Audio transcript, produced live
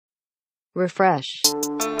Refresh.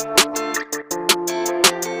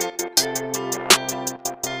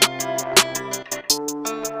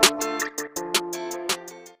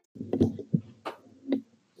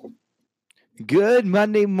 Good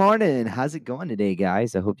Monday morning. How's it going today,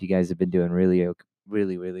 guys? I hope you guys have been doing really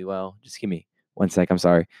well. Just give me 1 sec. I'm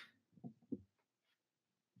sorry.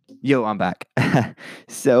 Yo, I'm back.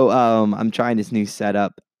 I'm trying this new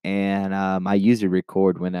setup, and I usually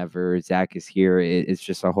record whenever Zach is here. It's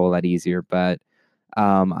just a whole lot easier. But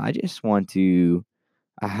I just want to.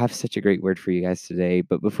 I have such a great word for you guys today.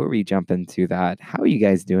 But before we jump into that, how are you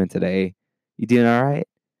guys doing today? You doing all right?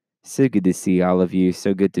 So good to see all of you.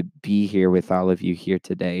 So good to be here with all of you here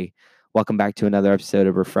today. Welcome back to another episode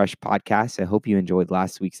of Refresh Podcast. I hope you enjoyed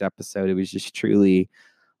last week's episode. It was just truly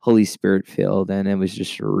Holy Spirit filled and it was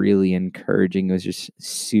just really encouraging. It was just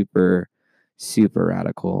super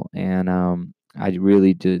radical. And I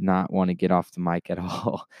really did not want to get off the mic at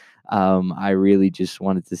all. I really just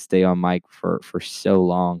wanted to stay on mic for so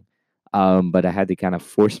long. But I had to kind of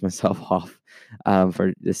force myself off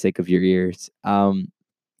for the sake of your ears.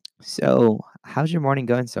 So, how's your morning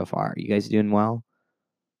going so far? You guys doing well?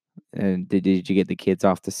 And did you get the kids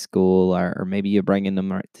off to school, or maybe you're bringing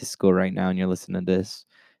them to school right now and you're listening to this?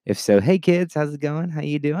 If so, hey kids, how's it going? How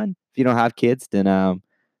you doing? If you don't have kids, then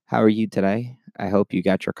how are you today? I hope you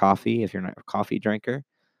got your coffee. If you're not a coffee drinker,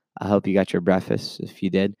 I hope you got your breakfast. If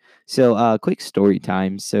you did, so quick story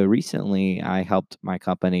time. So recently, I helped my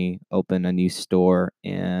company open a new store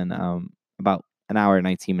in about an hour and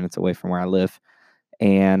 19 minutes away from where I live.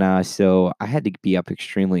 And so I had to be up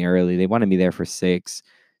extremely early. They wanted me there for 6.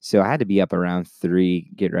 So I had to be up around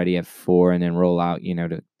 3, get ready at 4, and then roll out,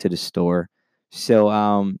 to the store. So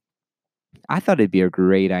I thought it'd be a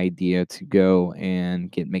great idea to go and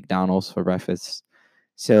get McDonald's for breakfast.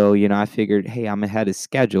 So, I figured, hey, I'm ahead of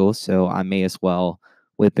schedule, so I may as well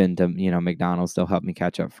whip into, McDonald's. They'll help me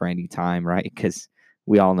catch up for any time, right? Because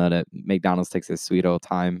we all know that McDonald's takes a sweet old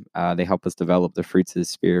time. They help us develop the fruits of the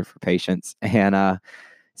spirit for patience. And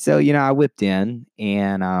so, I whipped in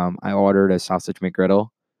and I ordered a sausage McGriddle.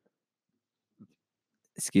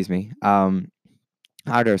 Excuse me. I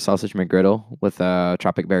ordered a sausage McGriddle with a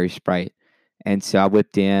Tropic Berry Sprite. And so I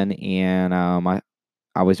whipped in and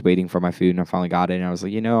I was waiting for my food and I finally got it. And I was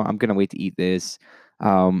like, I'm going to wait to eat this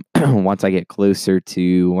once I get closer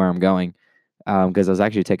to where I'm going. Because I was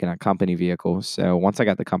actually taking a company vehicle. So once I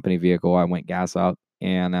got the company vehicle, I went gas up.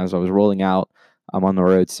 And as I was rolling out, I'm on the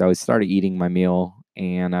road. So I started eating my meal.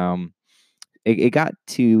 And it got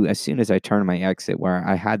to as soon as I turned my exit where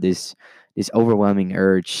I had this overwhelming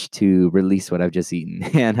urge to release what I've just eaten.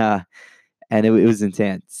 And it was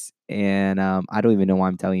intense. And I don't even know why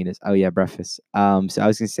I'm telling you this. Oh yeah, breakfast. So I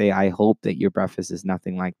was gonna say I hope that your breakfast is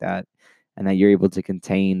nothing like that, and that you're able to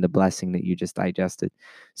contain the blessing that you just digested.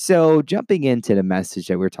 So jumping into the message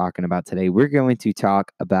that we're talking about today, we're going to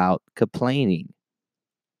talk about complaining.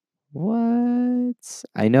 What?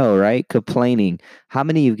 I know, right? Complaining. How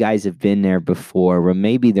many of you guys have been there before where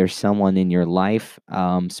maybe there's someone in your life,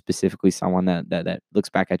 specifically someone that looks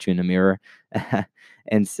back at you in the mirror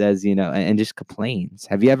and says, and just complains?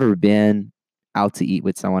 Have you ever been out to eat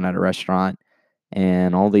with someone at a restaurant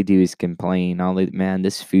and all they do is complain? Man,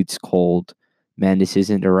 this food's cold. Man, this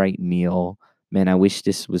isn't the right meal. Man, I wish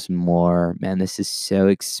this was more. Man, this is so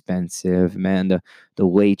expensive. Man, the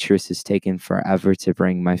waitress is taking forever to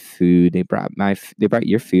bring my food. They brought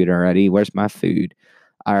your food already. Where's my food?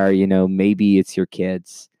 Or maybe it's your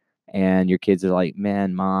kids, and your kids are like,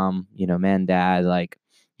 man, mom, man, dad, like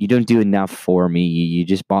you don't do enough for me. You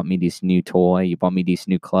just bought me this new toy. You bought me these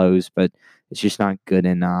new clothes, but it's just not good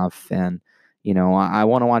enough. And I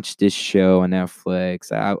want to watch this show on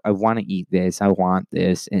Netflix. I want to eat this. I want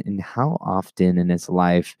this. And how often in this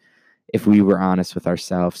life, if we were honest with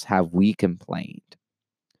ourselves, have we complained?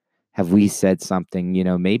 Have we said something?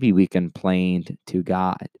 Maybe we complained to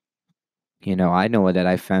God. I know that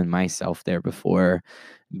I found myself there before,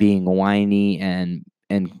 being whiny and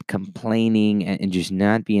complaining and just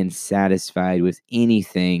not being satisfied with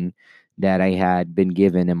anything that I had been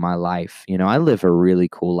given in my life. I live a really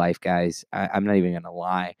cool life, guys. I'm not even gonna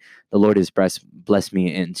lie. The Lord has blessed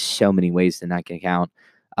me in so many ways that I can count.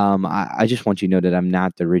 I just want you to know that I'm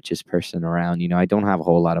not the richest person around. I don't have a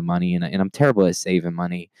whole lot of money, and I'm terrible at saving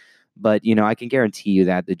money. But I can guarantee you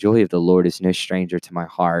that the joy of the Lord is no stranger to my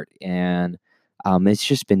heart, and it's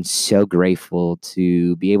just been so grateful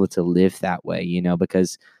to be able to live that way.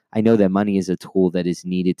 Because I know that money is a tool that is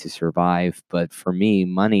needed to survive, but for me,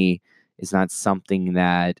 money is not something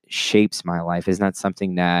that shapes my life. It's not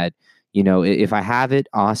something that if I have it,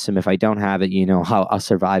 awesome. If I don't have it, I'll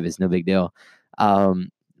survive. It's no big deal.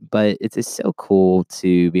 but it's so cool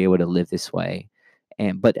to be able to live this way.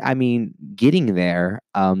 And but I mean, getting there,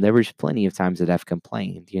 there was plenty of times that I've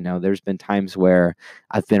complained. There's been times where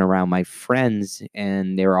I've been around my friends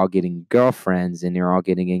and they're all getting girlfriends and they're all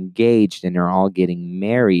getting engaged and they're all getting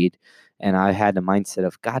married. And I had the mindset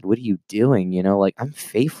of, God, what are you doing? Like, I'm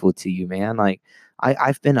faithful to you, man. Like,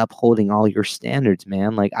 I've been upholding all your standards,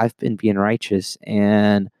 man. Like, I've been being righteous,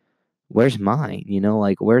 and where's mine?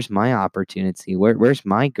 Like, where's my opportunity? Where's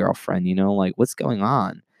my girlfriend? Like, what's going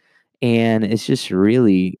on? And it's just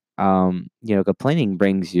really, complaining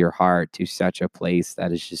brings your heart to such a place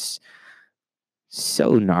that is just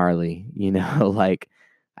so gnarly, like,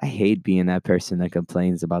 I hate being that person that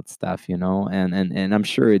complains about stuff, and I'm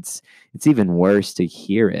sure it's even worse to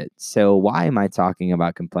hear it. So why am I talking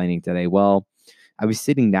about complaining today? Well, I was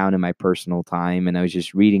sitting down in my personal time and I was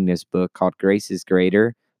just reading this book called Grace is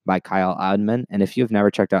Greater by Kyle Odman. And if you've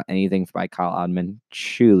never checked out anything by Kyle Odman,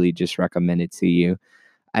 truly just recommend it to you.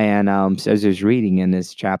 And so as I was reading in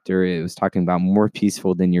this chapter, it was talking about more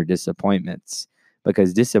peaceful than your disappointments,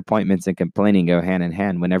 because disappointments and complaining go hand in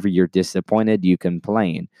hand. Whenever you're disappointed, you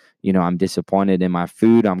complain. I'm disappointed in my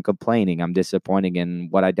food, I'm complaining. I'm disappointed in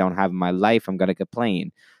what I don't have in my life, I'm going to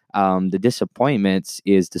complain. The disappointments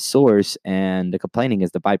is the source, and the complaining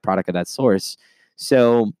is the byproduct of that source.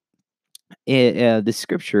 So the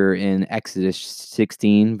scripture in Exodus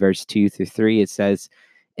 16, verse 2 through 3, it says,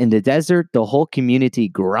 in the desert, the whole community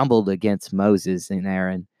grumbled against Moses and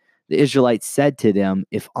Aaron. The Israelites said to them,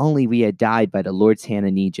 if only we had died by the Lord's hand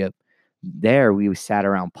in Egypt. There we sat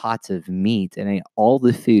around pots of meat and ate all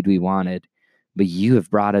the food we wanted. But you have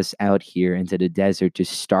brought us out here into the desert to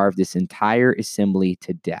starve this entire assembly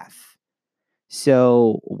to death.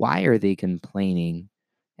 So why are they complaining?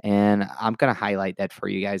 And I'm gonna highlight that for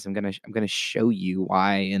you guys. I'm gonna show you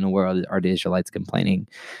why in the world are the Israelites complaining.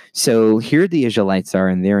 So here the Israelites are,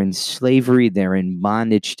 and they're in slavery, they're in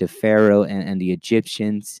bondage to Pharaoh and the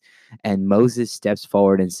Egyptians. And Moses steps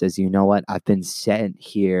forward and says, you know what? I've been sent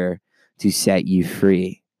here to set you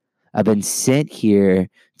free. I've been sent here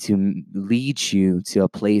to lead you to a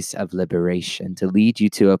place of liberation, to lead you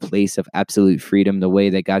to a place of absolute freedom, the way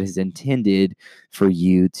that God has intended for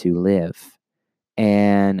you to live.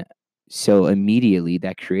 And so immediately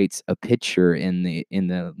that creates a picture in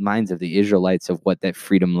the minds of the Israelites of what that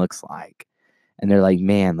freedom looks like. And they're like,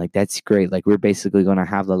 man, like, that's great. Like, we're basically going to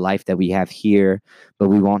have the life that we have here, but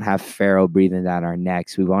we won't have Pharaoh breathing down our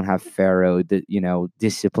necks. We won't have Pharaoh,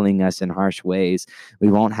 disciplining us in harsh ways. We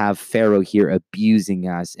won't have Pharaoh here abusing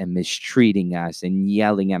us and mistreating us and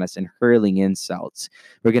yelling at us and hurling insults.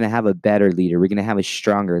 We're going to have a better leader. We're going to have a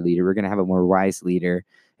stronger leader. We're going to have a more wise leader.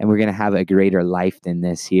 And we're going to have a greater life than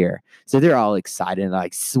this here. So they're all excited,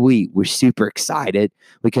 like, sweet, we're super excited.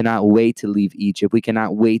 We cannot wait to leave Egypt. We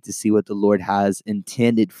cannot wait to see what the Lord has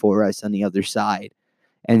intended for us on the other side.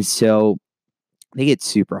 And so they get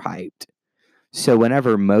super hyped. So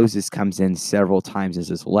whenever Moses comes in several times and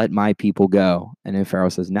says, let my people go. And then Pharaoh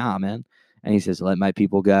says, nah, man. And he says, let my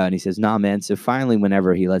people go. And he says, nah, man. So finally,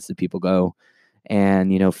 whenever he lets the people go,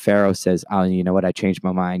 and, Pharaoh says, oh, you know what? I changed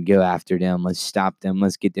my mind. Go after them. Let's stop them.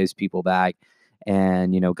 Let's get those people back.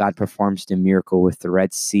 And, God performs the miracle with the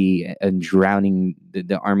Red Sea and drowning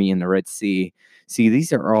the army in the Red Sea. See,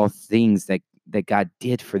 these are all things that God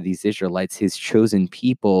did for these Israelites, his chosen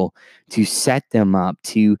people, to set them up,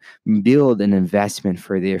 to build an investment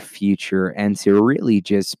for their future, and to really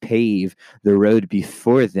just pave the road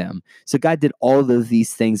before them. So God did all of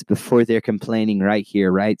these things before they're complaining right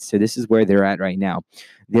here, right? So this is where they're at right now.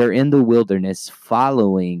 They're in the wilderness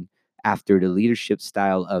following after the leadership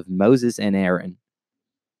style of Moses and Aaron.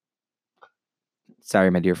 Sorry,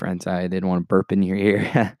 my dear friends, I didn't want to burp in your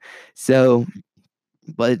ear.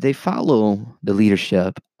 But they follow the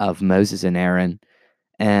leadership of Moses and Aaron,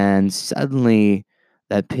 and suddenly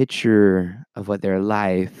that picture of what their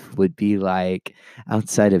life would be like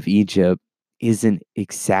outside of Egypt isn't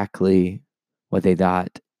exactly what they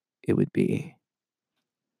thought it would be.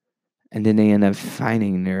 And then they end up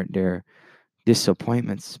finding their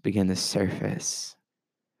disappointments begin to surface.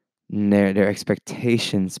 And their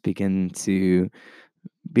expectations begin to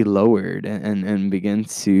be lowered and begin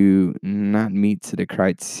to not meet to the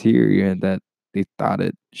criteria that they thought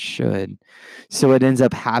it should. So what ends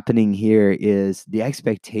up happening here is the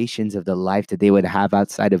expectations of the life that they would have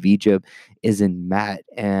outside of Egypt isn't met.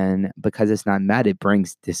 And because it's not met, it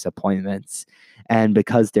brings disappointments. And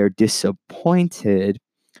because they're disappointed,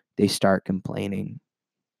 they start complaining.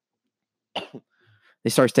 They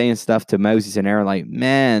start saying stuff to Moses and Aaron like,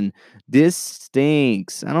 man, this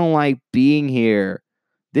stinks. I don't like being here.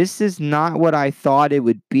 This is not what I thought it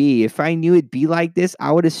would be. If I knew it'd be like this,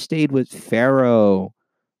 I would have stayed with Pharaoh.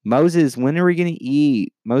 Moses, when are we going to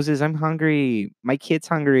eat? Moses, I'm hungry. My kid's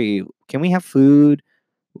hungry. Can we have food?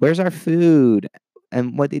 Where's our food?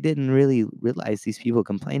 And what they didn't really realize, these people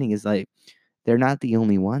complaining, is like, they're not the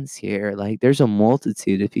only ones here. Like, there's a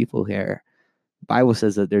multitude of people here. Bible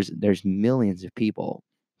says that there's millions of people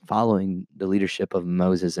following the leadership of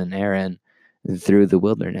Moses and Aaron through the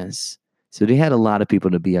wilderness. So they had a lot of people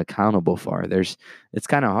to be accountable for. It's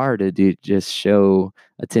kind of hard to just show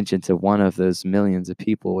attention to one of those millions of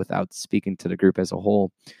people without speaking to the group as a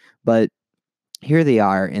whole. But here they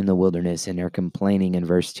are in the wilderness, and they're complaining in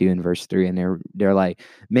verse 2 and verse 3, and they're like,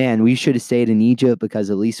 man, we should have stayed in Egypt, because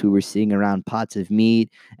at least we were sitting around pots of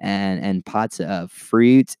meat and pots of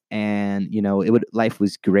fruit, and life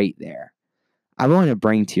was great there. I want to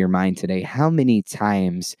bring to your mind today, how many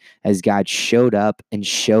times has God showed up and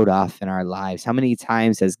showed off in our lives? How many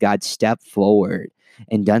times has God stepped forward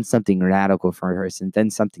and done something radical for us and done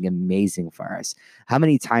something amazing for us? How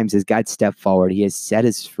many times has God stepped forward? He has set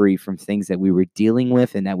us free from things that we were dealing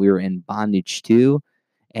with and that we were in bondage to.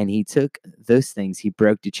 And he took those things, he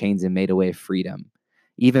broke the chains and made a way of freedom.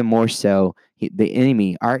 Even more so, the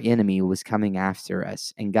enemy, our enemy, was coming after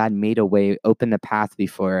us, and God made a way, opened a path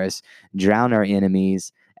before us, drowned our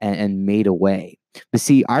enemies, and made a way. But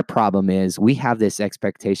see, our problem is we have this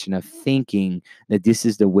expectation of thinking that this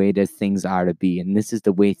is the way that things are to be, and this is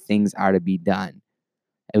the way things are to be done.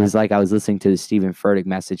 It was like I was listening to the Stephen Furtick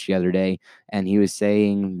message the other day, and he was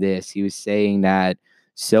saying this. He was saying that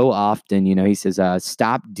so often, he says,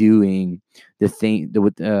 stop doing the thing.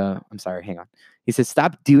 I'm sorry, hang on. He says,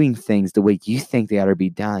 stop doing things the way you think they ought to be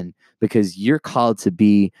done, because you're called to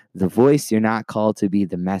be the voice. You're not called to be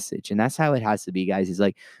the message. And that's how it has to be, guys. It's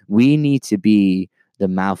like we need to be the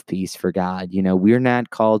mouthpiece for God. We're not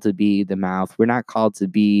called to be the mouth. We're not called to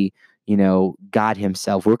be God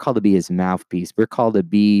himself. We're called to be his mouthpiece. We're called to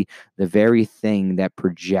be the very thing that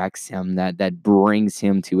projects him, that brings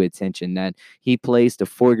him to attention, that he plays the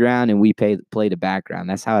foreground and we play the background.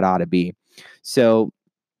 That's how it ought to be. So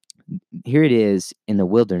here it is in the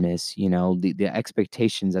wilderness, the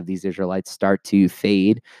expectations of these Israelites start to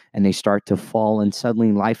fade and they start to fall, and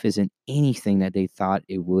suddenly life isn't anything that they thought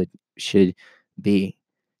it should be.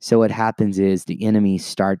 So what happens is the enemy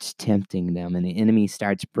starts tempting them, and the enemy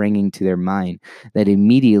starts bringing to their mind that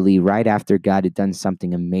immediately, right after God had done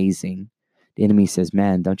something amazing, the enemy says,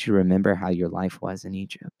 man, don't you remember how your life was in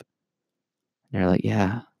Egypt? And they're like,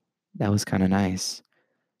 yeah, that was kind of nice.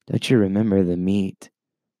 Don't you remember the meat?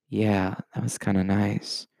 Yeah, that was kind of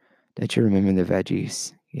nice. Don't you remember the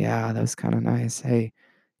veggies? Yeah, that was kind of nice. Hey,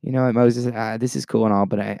 you know what, Moses? This is cool and all,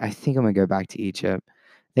 but I think I'm gonna go back to Egypt.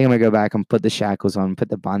 I think I'm gonna go back and put the shackles on, put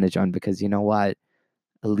the bondage on, because you know what?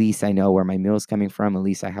 At least I know where my meal is coming from. At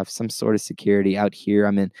least I have some sort of security out here.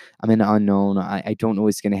 I'm in the unknown. I don't know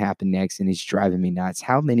what's gonna happen next, and it's driving me nuts.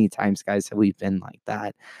 How many times, guys, have we been like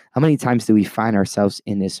that? How many times do we find ourselves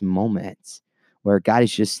in this moment where God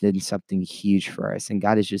has just did something huge for us, and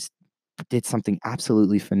God has just did something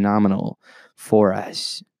absolutely phenomenal for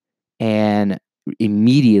us. And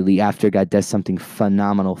immediately after God does something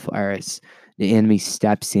phenomenal for us, the enemy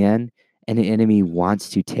steps in, and the enemy wants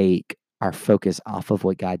to take our focus off of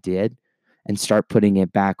what God did and start putting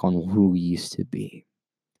it back on who we used to be.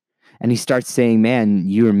 And he starts saying, man,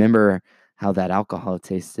 you remember how that alcohol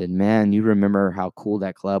tasted. Man, you remember how cool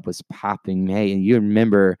that club was popping. Hey, and you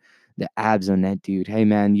remember the abs on that dude. Hey,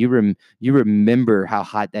 man, you remember how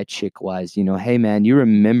hot that chick was. Hey, man, you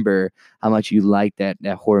remember how much you liked that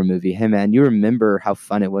horror movie. Hey, man, you remember how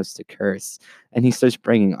fun it was to curse. And he starts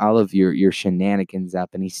bringing all of your shenanigans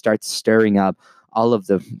up, and he starts stirring up all of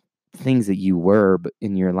the things that you were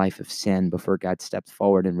in your life of sin before God stepped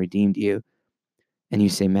forward and redeemed you. And you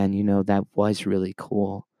say, man, that was really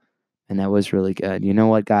cool. And that was really good. You know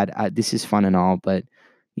what, God, this is fun and all, but,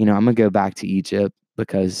 I'm going to go back to Egypt,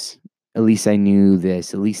 because at least I knew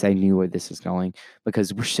this. At least I knew where this is going,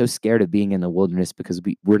 because we're so scared of being in the wilderness, because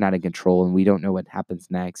we're not in control and we don't know what happens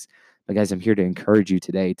next. But guys, I'm here to encourage you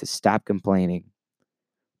today to stop complaining.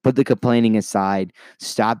 Put the complaining aside.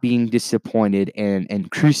 Stop being disappointed, and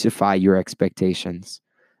crucify your expectations,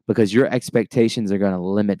 because your expectations are going to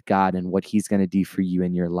limit God and what he's going to do for you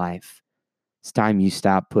in your life. It's time you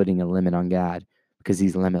stop putting a limit on God, because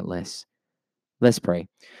he's limitless. Let's pray.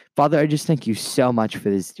 Father, I just thank you so much for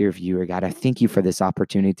this dear viewer, God. I thank you for this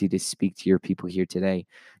opportunity to speak to your people here today.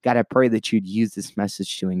 God, I pray that you'd use this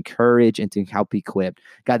message to encourage and to help equip.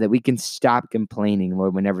 God, that we can stop complaining,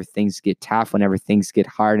 Lord, whenever things get tough, whenever things get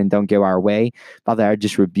hard and don't go our way. Father, I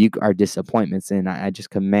just rebuke our disappointments, and I just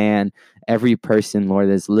command every person, Lord,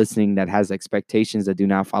 that's listening that has expectations that do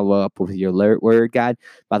not follow up with your word, God.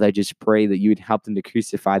 Father, I just pray that you would help them to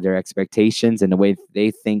crucify their expectations and the way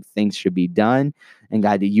they think things should be done. And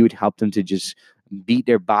God, that you would help them to just beat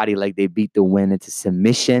their body like they beat the wind into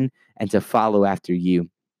submission and to follow after you.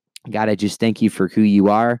 God, I just thank you for who you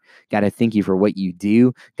are. God, I thank you for what you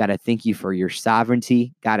do. God, I thank you for your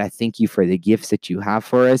sovereignty. God, I thank you for the gifts that you have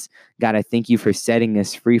for us. God, I thank you for setting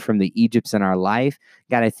us free from the Egypts in our life.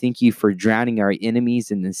 God, I thank you for drowning our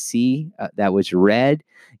enemies in the sea that was red.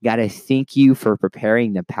 God, I thank you for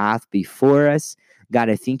preparing the path before us. God,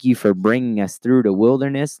 I thank you for bringing us through the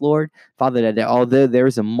wilderness, Lord. Father, that although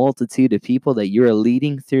there's a multitude of people that you're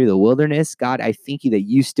leading through the wilderness, God, I thank you that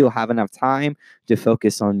you still have enough time to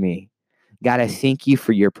focus on me. God, I thank you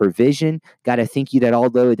for your provision. God, I thank you that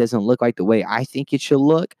although it doesn't look like the way I think it should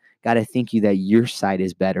look, God, I thank you that your sight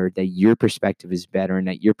is better, that your perspective is better, and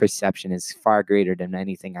that your perception is far greater than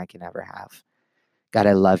anything I can ever have. God,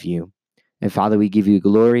 I love you. And Father, we give you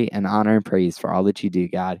glory and honor and praise for all that you do,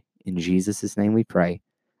 God. In Jesus' name we pray.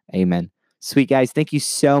 Amen. Sweet guys, thank you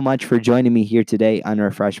so much for joining me here today on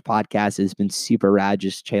Refresh Podcast. It's been super rad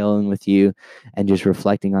just chilling with you and just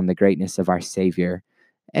reflecting on the greatness of our Savior.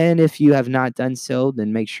 And if you have not done so,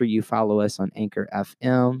 then make sure you follow us on Anchor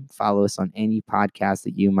FM. Follow us on any podcast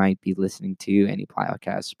that you might be listening to, any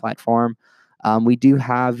podcast platform. We do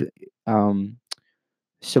have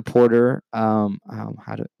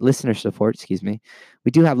listener support, excuse me.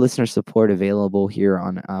 We do have listener support available here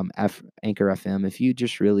on Anchor FM. If you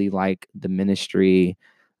just really like the ministry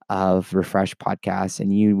of Refresh Podcasts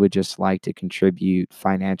and you would just like to contribute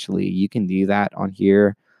financially, you can do that on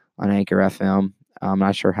here on Anchor FM. I'm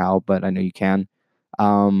not sure how, but I know you can.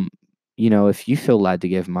 Um, if you feel led to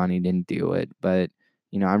give money, then do it. But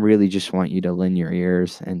I really just want you to lend your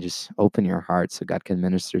ears and just open your heart so God can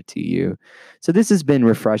minister to you. So this has been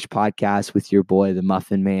Refresh Podcast with your boy, the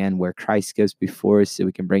Muffin Man, where Christ goes before us so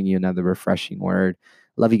we can bring you another refreshing word.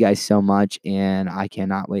 Love you guys so much, and I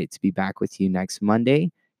cannot wait to be back with you next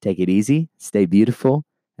Monday. Take it easy, stay beautiful,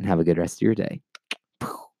 and have a good rest of your day.